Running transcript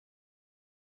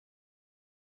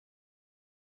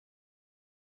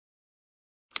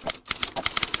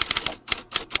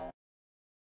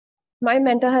My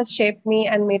mentor has shaped me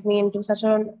and made me into such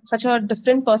a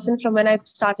different person from when I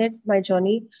started my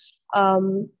journey.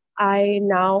 I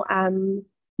now am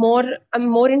more I'm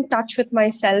more in touch with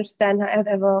myself than I've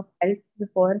ever felt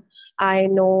before. I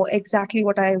know exactly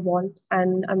what I want,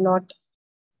 and I'm not.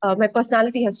 My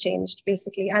personality has changed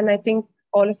basically, and I think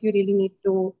all of you really need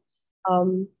to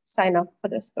sign up for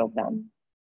this program.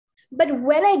 But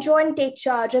when I joined Take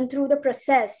Charge and through the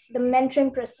process, the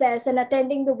mentoring process and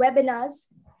attending the webinars,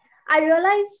 I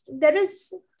realized there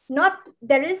is not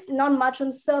much on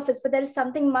the surface, but there is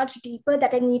something much deeper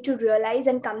that I need to realize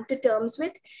and come to terms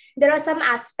with. There are some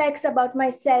aspects about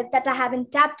myself that I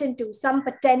haven't tapped into, some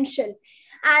potential.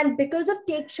 And because of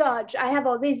Take Charge, I have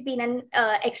always been an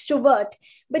extrovert.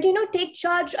 But Take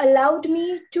Charge allowed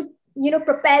me to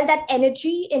propel that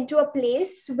energy into a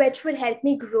place which would help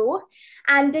me grow,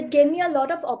 and it gave me a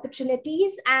lot of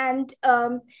opportunities. And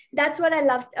that's what I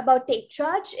loved about Take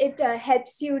Charge. It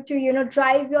helps you to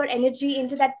drive your energy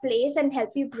into that place and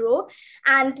help you grow,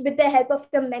 and with the help of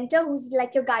the mentor who's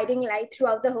like your guiding light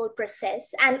throughout the whole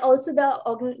process, and also the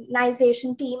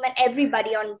organization team and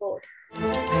everybody on board.